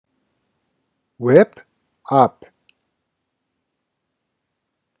Whip up.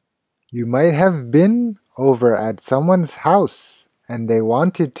 You might have been over at someone's house and they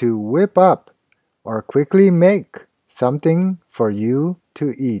wanted to whip up or quickly make something for you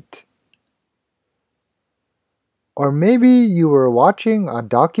to eat. Or maybe you were watching a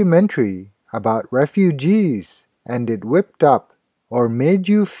documentary about refugees and it whipped up or made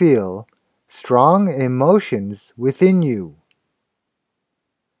you feel strong emotions within you.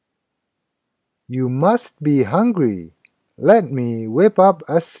 You must be hungry. Let me whip up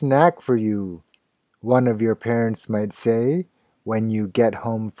a snack for you, one of your parents might say when you get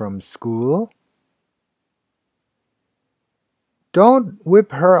home from school. Don't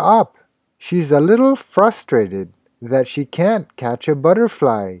whip her up. She's a little frustrated that she can't catch a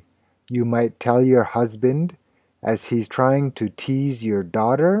butterfly, you might tell your husband as he's trying to tease your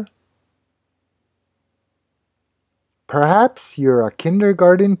daughter. Perhaps you're a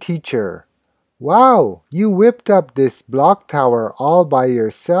kindergarten teacher. Wow, you whipped up this block tower all by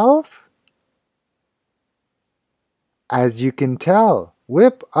yourself? As you can tell,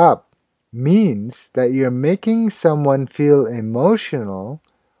 whip up means that you're making someone feel emotional,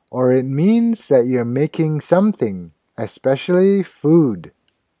 or it means that you're making something, especially food.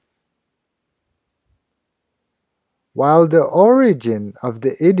 While the origin of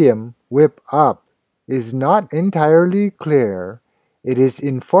the idiom whip up is not entirely clear, it is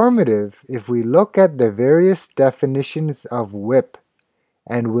informative if we look at the various definitions of whip,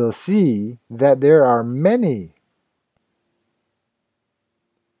 and we'll see that there are many.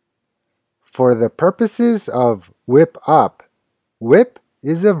 For the purposes of whip up, whip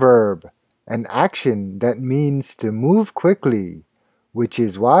is a verb, an action that means to move quickly, which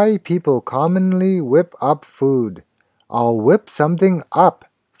is why people commonly whip up food. I'll whip something up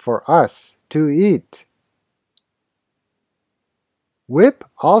for us to eat. Whip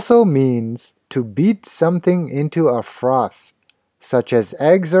also means to beat something into a froth, such as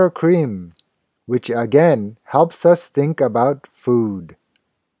eggs or cream, which again helps us think about food.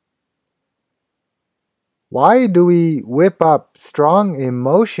 Why do we whip up strong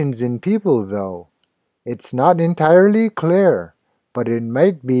emotions in people though? It's not entirely clear, but it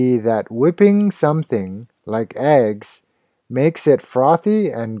might be that whipping something, like eggs, makes it frothy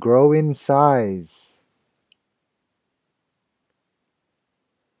and grow in size.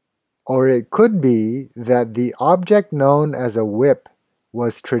 Or it could be that the object known as a whip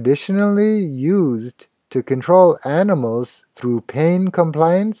was traditionally used to control animals through pain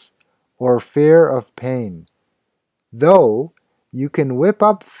compliance or fear of pain. Though you can whip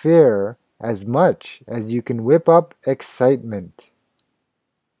up fear as much as you can whip up excitement.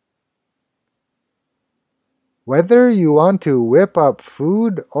 Whether you want to whip up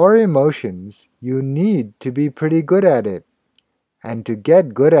food or emotions, you need to be pretty good at it. And to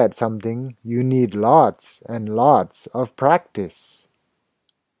get good at something, you need lots and lots of practice.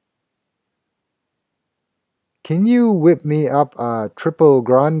 Can you whip me up a triple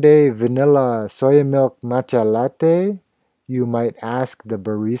grande vanilla soy milk matcha latte? You might ask the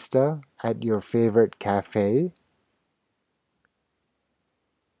barista at your favorite cafe.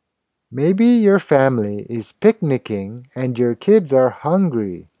 Maybe your family is picnicking and your kids are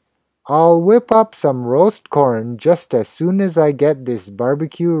hungry. I'll whip up some roast corn just as soon as I get this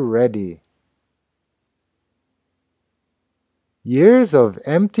barbecue ready. Years of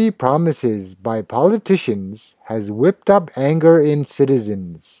empty promises by politicians has whipped up anger in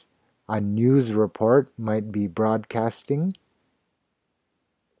citizens, a news report might be broadcasting.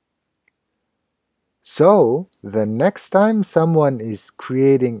 So, the next time someone is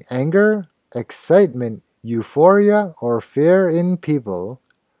creating anger, excitement, euphoria, or fear in people,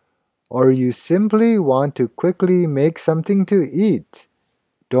 or you simply want to quickly make something to eat,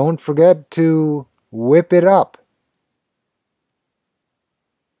 don't forget to whip it up.